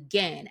 Because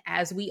again,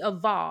 as we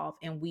evolve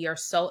and we are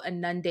so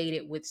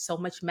inundated with so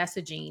much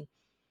messaging,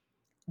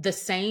 the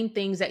same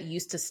things that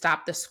used to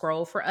stop the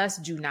scroll for us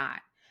do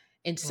not.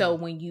 And so Mm,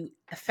 when you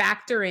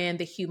factor in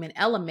the human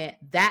element,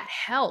 that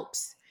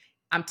helps.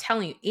 I'm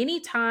telling you,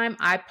 anytime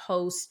I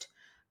post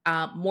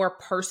more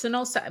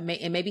personal stuff, and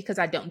maybe because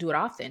I don't do it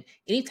often,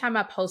 anytime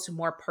I post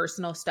more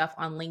personal stuff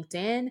on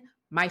LinkedIn,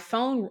 my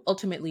phone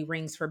ultimately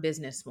rings for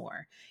business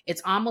more.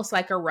 It's almost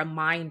like a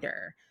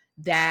reminder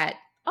that,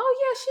 oh,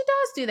 yeah, she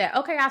does do that.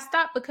 Okay, I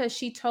stopped because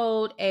she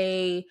told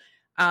there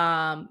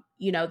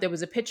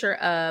was a picture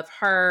of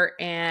her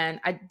and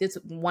this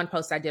one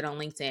post I did on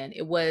LinkedIn.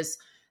 It was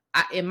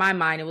in my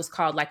mind, it was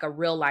called like a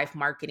real life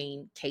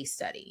marketing case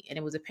study. And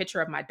it was a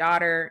picture of my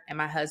daughter and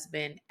my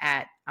husband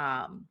at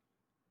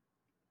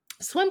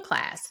swim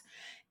class.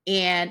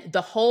 And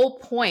the whole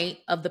point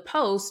of the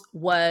post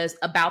was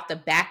about the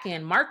back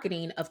end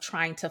marketing of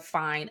trying to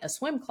find a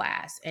swim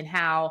class and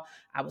how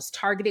I was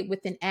targeted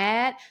with an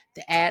ad.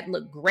 The ad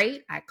looked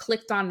great. I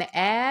clicked on the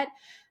ad.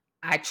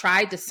 I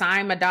tried to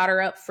sign my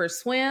daughter up for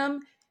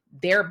swim.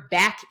 Their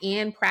back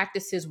end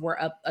practices were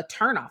a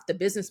turnoff. The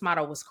business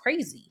model was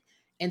crazy.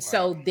 And wow.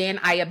 so then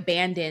I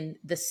abandoned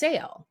the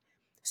sale.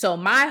 So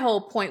my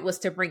whole point was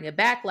to bring it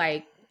back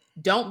like,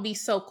 don't be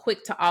so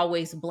quick to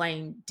always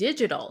blame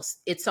digitals.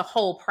 It's a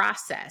whole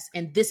process.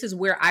 And this is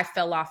where I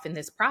fell off in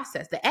this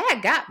process. The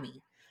ad got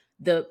me.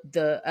 The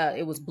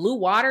it was blue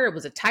water. It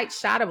was a tight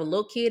shot of a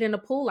little kid in a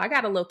pool. I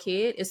got a little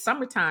kid. It's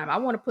summertime. I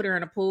want to put her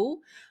in a pool.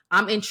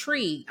 I'm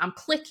intrigued. I'm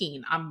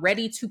clicking. I'm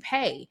ready to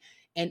pay.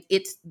 And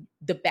it's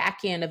the back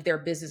end of their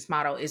business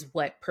model is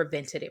what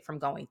prevented it from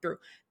going through.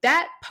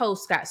 That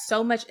post got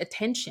so much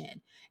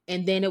attention.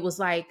 And then it was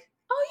like,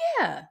 oh,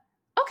 yeah.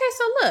 Okay,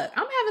 so look,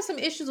 I'm having some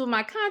issues with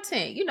my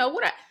content. You know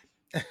what?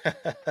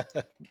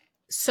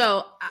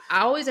 So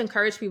I always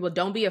encourage people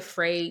don't be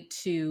afraid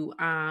to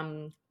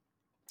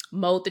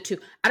mold the two.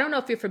 I don't know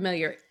if you're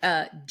familiar.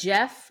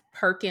 Jeff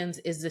Perkins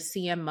is the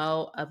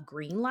CMO of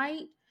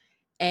Greenlight.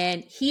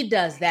 And he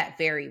does that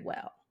very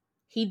well.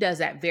 He does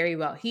that very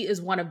well. He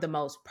is one of the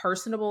most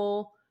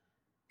personable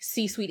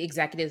C-suite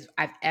executives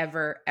I've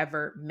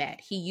ever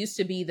met. He used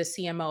to be the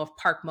CMO of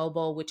Park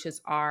Mobile, which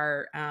is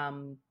our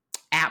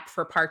app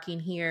for parking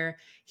here.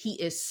 He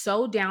is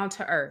so down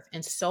to earth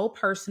and so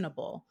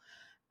personable.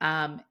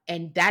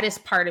 And that is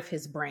part of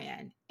his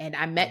brand. And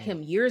I met Mm,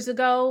 him years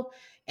ago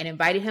and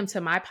invited him to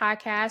my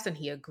podcast, and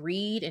he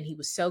agreed, and he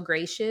was so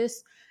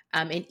gracious.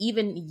 And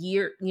even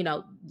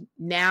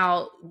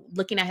now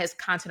looking at his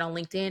content on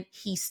LinkedIn,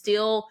 he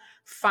still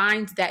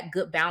finds that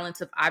good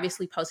balance of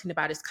obviously posting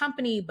about his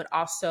company, but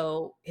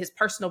also his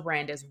personal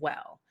brand as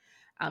well.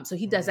 So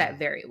he does mm. that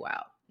very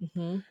well.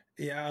 Hmm.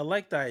 Yeah, I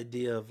like the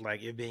idea of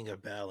like it being a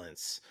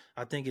balance.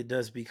 I think it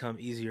does become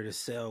easier to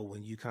sell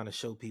when you kind of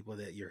show people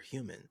that you're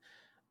human,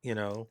 you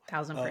know.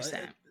 Thousand Uh,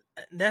 percent.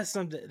 that's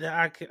something that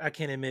I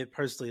can't admit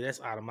personally.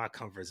 That's out of my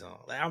comfort zone.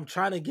 Like I'm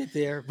trying to get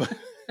there, but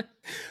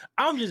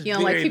I'm just You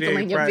don't like very, people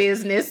very in your proud.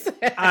 business.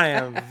 I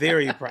am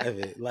very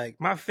private. Like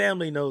my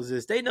family knows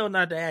this. They know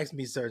not to ask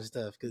me certain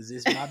stuff because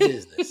it's my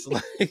business.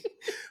 Like,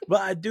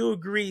 but I do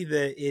agree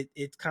that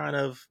it kind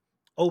of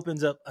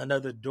opens up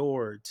another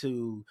door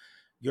to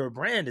your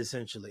brand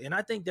essentially, and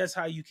I think that's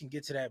how you can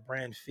get to that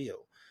brand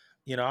feel.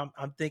 You know,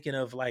 I'm thinking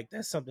of like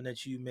that's something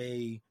that you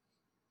may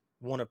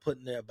want to put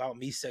in the about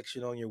me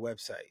section on your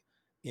website.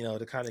 You know,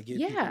 to kind of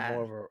give people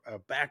more Yeah. of a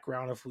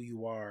background of who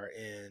you are,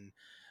 and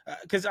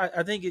because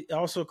I think it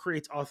also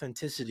creates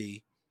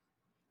authenticity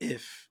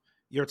if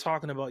you're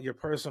talking about your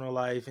personal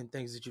life and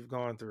things that you've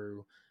gone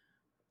through.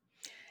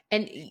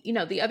 And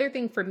the other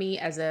thing for me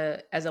as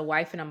a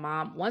wife and a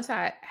mom, once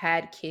I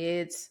had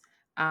kids,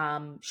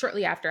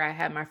 shortly after I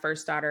had my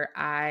first daughter,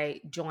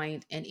 I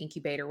joined an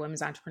incubator,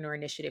 women's entrepreneur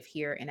initiative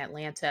here in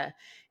Atlanta.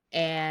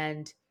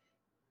 And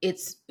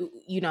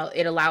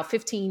it allowed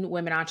 15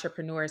 women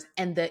entrepreneurs,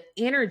 and the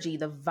energy,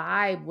 the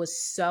vibe was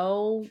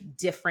so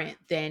different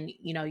than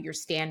your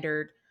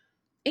standard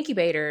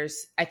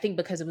incubators. I think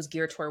because it was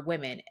geared toward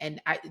women,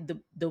 and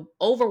the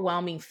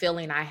overwhelming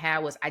feeling I had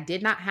was I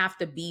did not have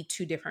to be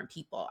two different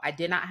people. I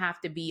did not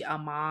have to be a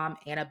mom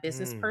and a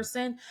business Mm,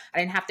 person. I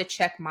didn't have to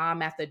check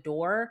mom at the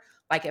door.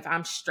 Like if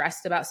I'm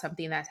stressed about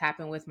something that's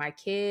happened with my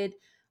kid,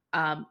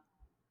 um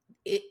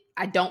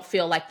I don't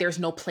feel like there's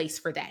no place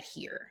for that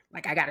here.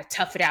 Like I got to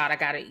tough it out. I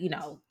got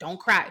to, don't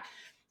cry.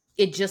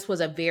 It just was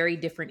a very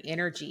different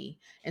energy.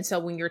 And so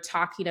when you're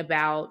talking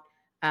about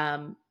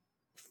um,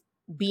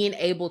 being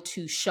able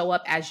to show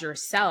up as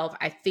yourself,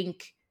 I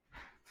think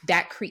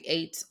that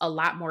creates a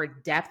lot more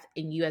depth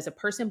in you as a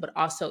person, but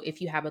also if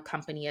you have a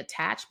company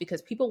attached,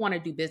 because people want to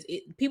do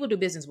business. People do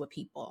business with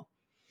people.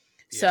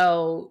 yeah.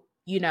 So,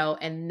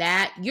 and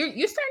that you're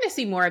starting to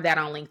see more of that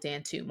on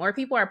LinkedIn too. More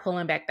people are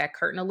pulling back that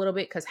curtain a little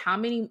bit, because how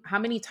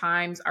many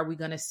times are we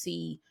going to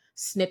see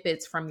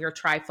snippets from your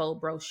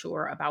trifold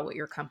brochure about what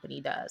your company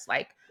does?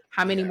 Like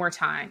how many Yeah. more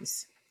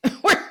times?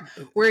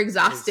 we're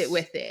exhausted It's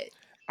with it.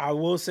 I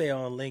will say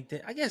on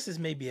LinkedIn, I guess this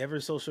may be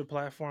every social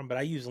platform, but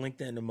I use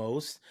LinkedIn the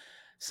most.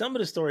 Some of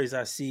the stories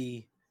I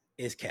see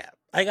is cap.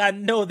 Like I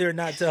know they're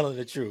not telling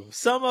the truth.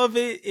 Some of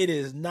it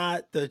is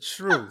not the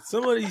truth.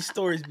 Some of these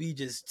stories be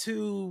just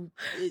too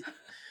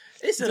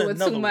it's in Doing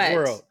too another much.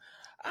 world.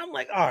 I'm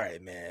like, all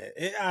right, man,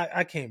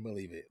 I can't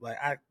believe it. Like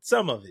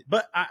some of it,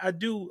 but I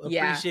do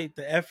Yeah. appreciate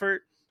the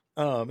effort,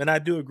 and I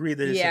do agree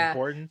that it's Yeah.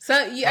 important. So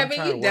I I'm mean,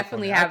 trying to you work on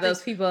definitely that. I have think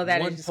those people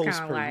that is one just kind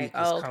post of per like, week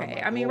is oh, kind of okay.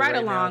 my I mean, goal right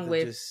right now. along To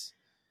with,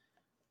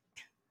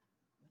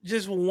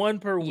 just one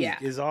per yeah.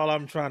 week is all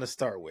I'm trying to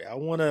start with. I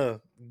want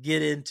to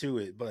get into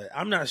it, but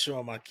I'm not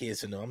showing my kids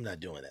to know I'm not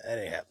doing that. That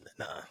ain't happening.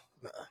 Nah,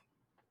 nah.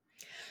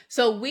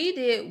 So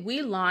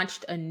we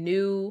launched a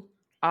new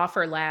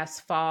offer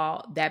last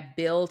fall that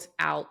builds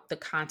out the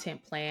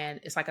content plan.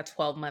 It's like a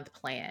 12-month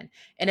plan,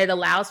 and it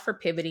allows for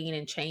pivoting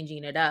and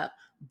changing it up,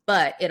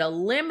 but it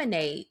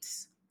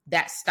eliminates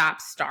that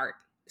stop start.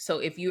 So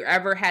if you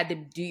ever had to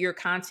do your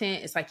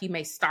content, it's like you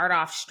may start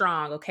off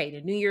strong. Okay,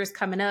 the new year's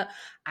coming up.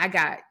 I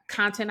got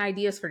content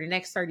ideas for the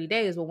next 30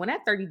 days. Well, when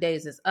that 30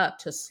 days is up,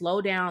 to slow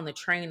down the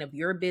train of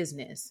your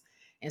business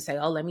and say,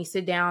 oh, let me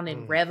sit down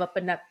and Mm. rev up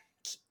enough.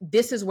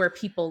 This is where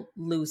people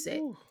lose it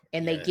Whew.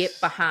 and they get Yes.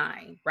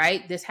 behind,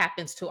 right? This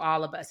happens to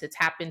all of us. It's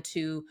happened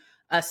to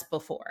us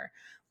before.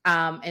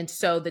 And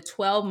so the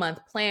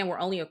 12-month plan, we're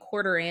only a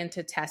quarter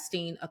into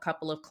testing a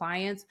couple of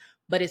clients,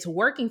 but it's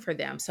working for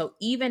them. So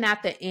even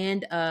at the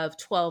end of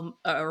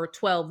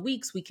 12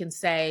 weeks, we can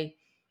say,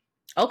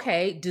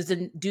 okay,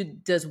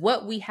 does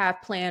what we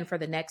have planned for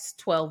the next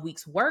 12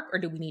 weeks work, or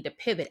do we need to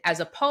pivot? As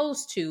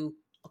opposed to,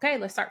 okay,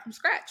 let's start from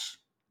scratch.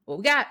 What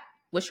we got?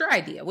 What's your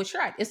idea? What's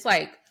your idea? It's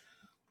like,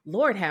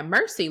 Lord have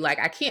mercy. Like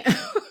I can't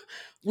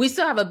we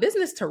still have a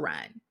business to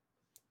run.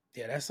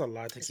 Yeah, that's a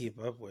lot to keep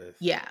up with.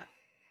 Yeah.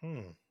 Hmm.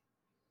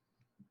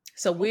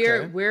 So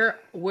Okay. we're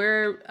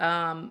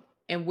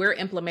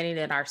implementing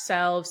it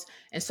ourselves.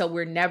 And so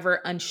we're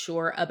never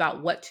unsure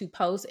about what to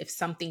post. If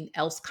something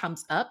else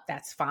comes up,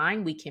 that's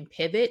fine. We can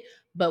pivot,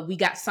 but we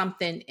got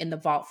something in the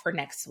vault for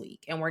next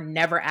week. And we're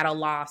never at a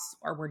loss,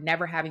 or we're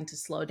never having to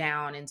slow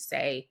down and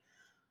say,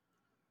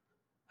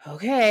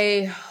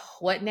 okay,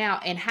 what now?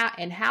 And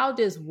how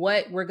does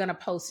what we're going to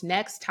post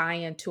next tie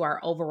into our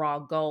overall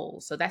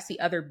goals? So that's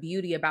the other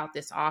beauty about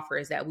this offer,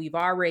 is that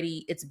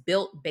it's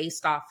built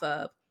based off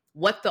of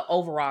what the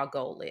overall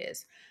goal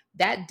is.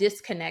 That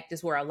disconnect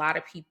is where a lot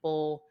of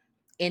people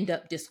end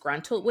up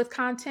disgruntled with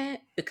content,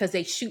 because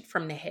they shoot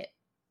from the hip.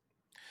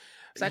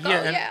 It's like,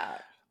 Yeah, oh and yeah.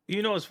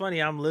 you know, it's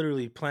funny. I'm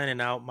literally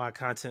planning out my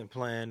content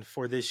plan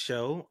for this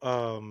show.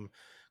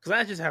 Because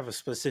I just have a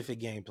specific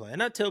game plan.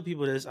 And I tell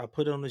people this, I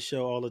put it on the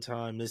show all the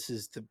time. This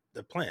is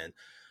the plan.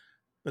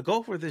 The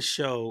goal for this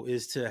show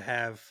is to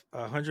have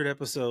 100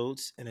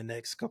 episodes in the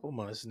next couple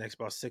months, next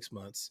about 6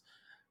 months.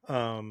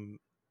 Um,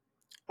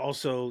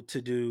 Also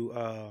to do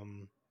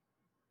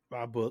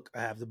my book.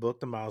 I have the book,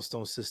 The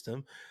Milestone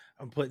System.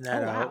 I'm putting Oh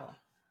that out.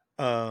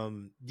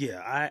 wow.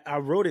 Yeah, I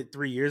wrote it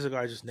 3 years ago.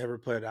 I just never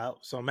put it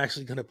out. So I'm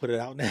actually gonna put it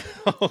out now.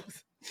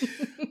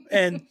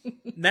 And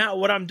now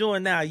what I'm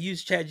doing now, I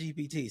use Chat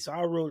GPT. So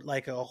I wrote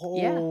like a Yeah.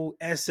 whole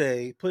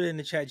essay, put it in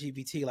the Chat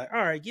GPT, like,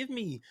 all right, give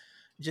me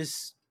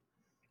just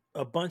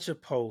a bunch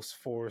of posts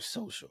for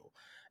social.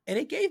 And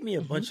it gave me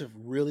a Hmm. bunch of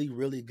really,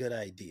 really good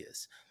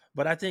ideas.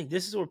 But I think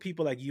this is where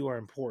people like you are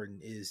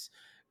important, is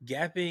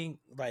gapping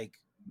like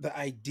the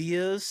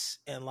ideas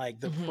and like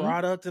the Hmm.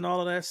 product and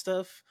all of that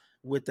stuff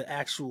with the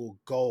actual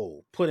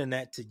goal, putting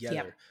that Yep.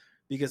 together.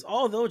 Because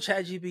although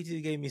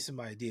ChatGPT gave me some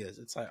ideas,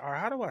 it's like, all right,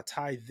 how do I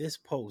tie this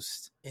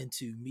post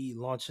into me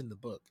launching the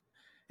book?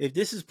 If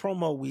this is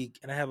promo week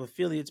and I have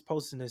affiliates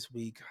posting this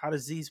week, how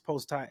does these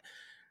posts tie?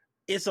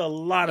 It's a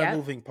lot of Yep.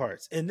 moving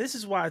parts. And this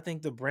is why I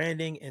think the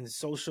branding and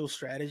social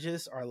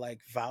strategists are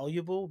like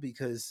valuable,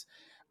 because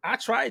I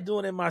tried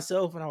doing it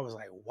myself and I was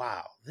like,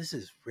 wow, this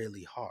is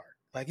really hard.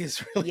 Like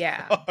it's really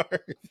Yeah.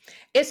 hard.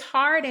 It's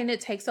hard and it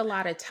takes a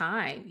lot of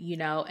time,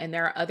 and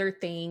there are other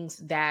things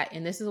that,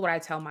 and this is what I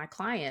tell my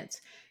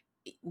clients,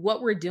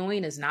 what we're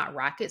doing is not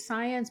rocket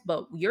science,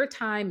 but your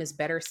time is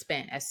better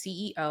spent as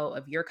CEO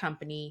of your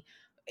company,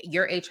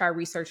 your HR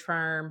research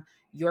firm,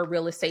 your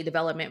real estate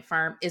development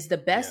firm is the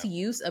best Yeah.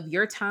 use of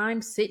your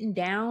time sitting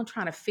down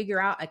trying to figure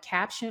out a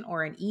caption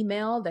or an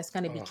email that's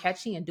going to be Oh,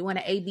 catchy and doing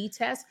an A/B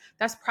test.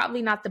 That's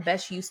probably not the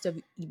best use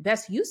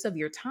of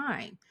your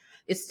time.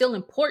 It's still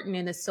important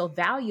and it's still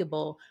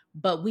valuable,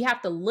 but we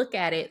have to look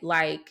at it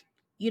like,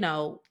 you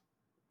know,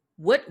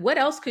 what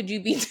else could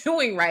you be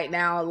doing right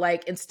now,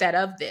 like, instead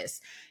of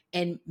this,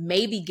 and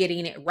maybe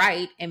getting it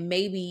right, and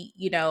maybe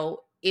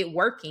it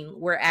working,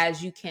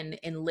 whereas you can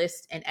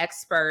enlist an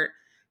expert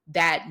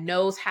that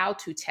knows how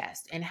to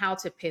test and how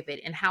to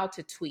pivot and how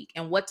to tweak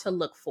and what to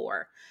look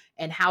for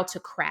and how to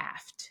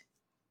craft.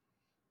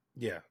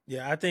 yeah.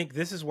 Yeah. I think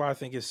this is why I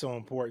think it's so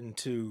important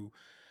to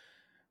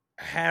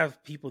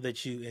have people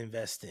that you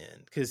invest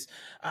in, because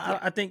Yeah.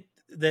 I think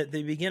that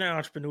the beginner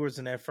entrepreneurs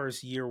in that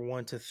first year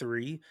 1 to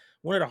 3,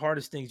 one of the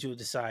hardest things you'll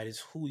decide is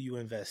who you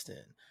invest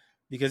in,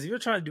 because if you're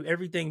trying to do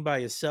everything by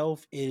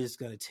yourself, it is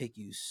going to take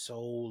you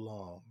so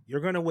long. You're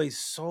going to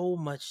waste so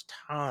much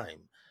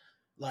time.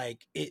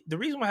 Like the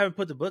reason why I haven't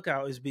put the book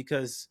out is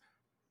because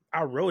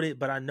I wrote it,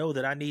 but I know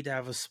that I need to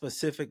have a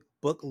specific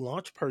book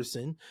launch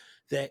person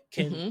that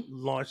can Hmm.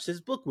 launch this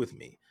book with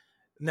me.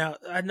 Now,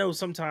 I know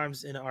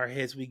sometimes in our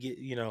heads we get,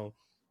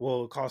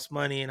 well, it costs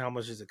money and how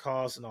much does it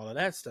cost and all of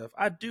that stuff.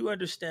 I do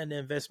understand the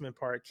investment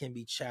part can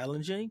be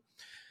challenging,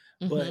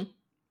 but Hmm.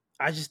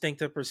 I just think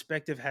the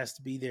perspective has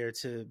to be there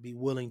to be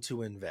willing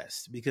to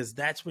invest, because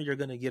that's when you're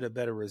going to get a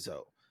better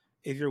result.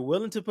 If you're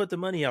willing to put the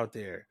money out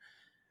there,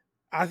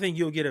 I think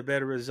you'll get a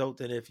better result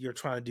than if you're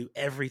trying to do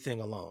everything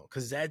alone.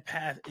 Because that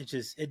path,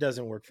 it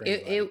doesn't work for it,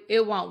 anybody. it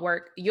it won't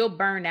work. You'll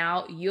burn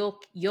out.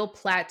 You'll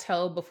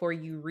plateau before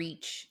you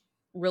reach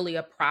really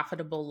a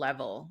profitable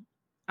level,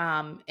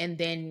 and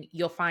then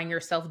you'll find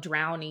yourself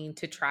drowning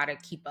to try to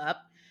keep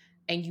up,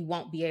 and you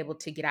won't be able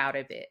to get out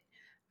of it.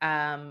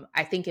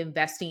 I think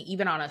investing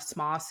even on a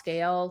small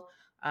scale,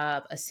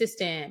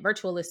 assistant,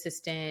 virtual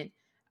assistant,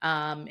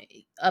 um,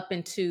 up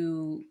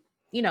into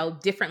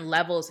different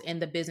levels in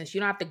the business.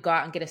 You don't have to go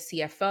out and get a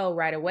CFO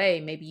right away.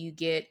 Maybe you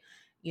get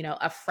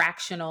a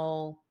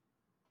fractional,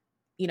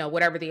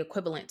 whatever the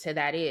equivalent to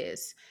that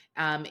is.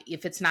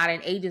 If it's not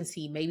an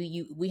agency,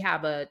 maybe we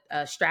have a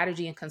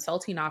strategy and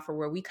consulting offer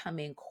where we come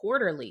in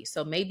quarterly.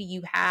 So maybe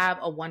you have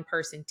a one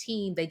person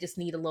team, they just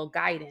need a little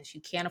guidance.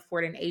 You can't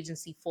afford an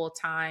agency full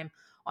time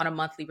on a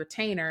monthly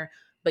retainer,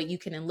 but you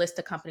can enlist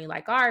a company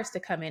like ours to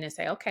come in and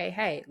say, okay,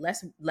 hey,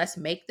 let's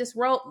make this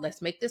role,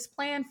 let's make this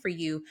plan for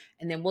you,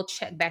 and then we'll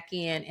check back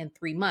in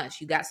 3 months.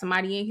 You got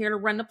somebody in here to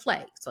run the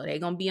play, so they're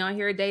gonna be on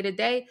here day to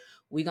day.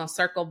 We're gonna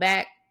circle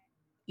back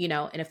in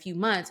a few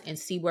months and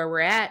see where we're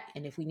at.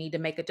 And if we need to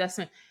make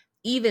adjustment,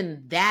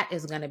 even that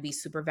is going to be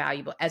super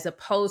valuable as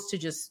opposed to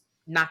just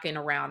knocking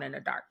around in the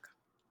dark.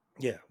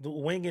 Yeah, the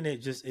winging it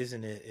just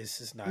isn't it. It's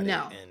just not it.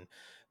 No. And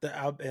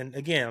and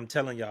again, I'm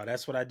telling y'all,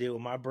 that's what I did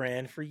with my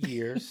brand for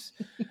years.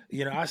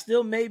 I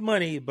still made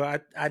money,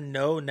 but I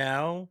know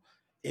now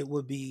it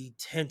would be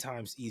 10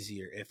 times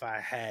easier if I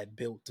had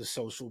built the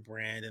social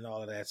brand and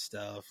all of that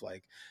stuff.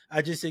 Like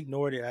I just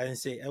ignored it. I didn't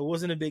say it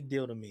wasn't a big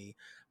deal to me,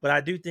 but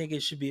I do think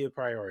it should be a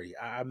priority.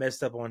 I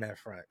messed up on that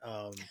front.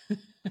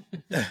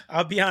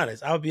 I'll be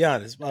honest. I'll be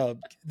honest.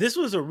 This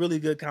was a really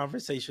good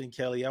conversation,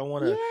 Kelly. I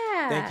want to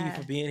thank you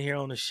for Yeah. being here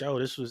on the show.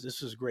 This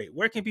was great.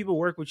 Where can people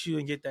work with you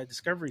and get that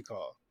discovery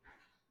call?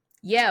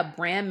 Yeah,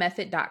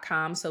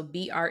 brandmethod.com. So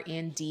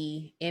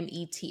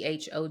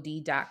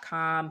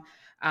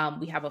brandmethod.com.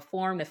 We have a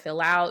form to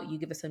fill out. You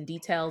give us some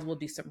details. We'll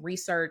do some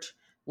research.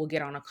 We'll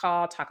get on a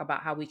call, talk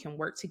about how we can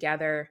work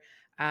together.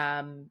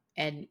 And,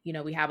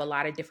 we have a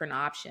lot of different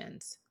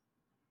options.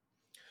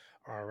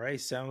 All right,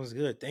 sounds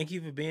good. Thank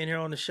you for being here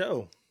on the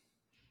show.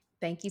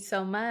 Thank you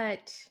so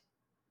much.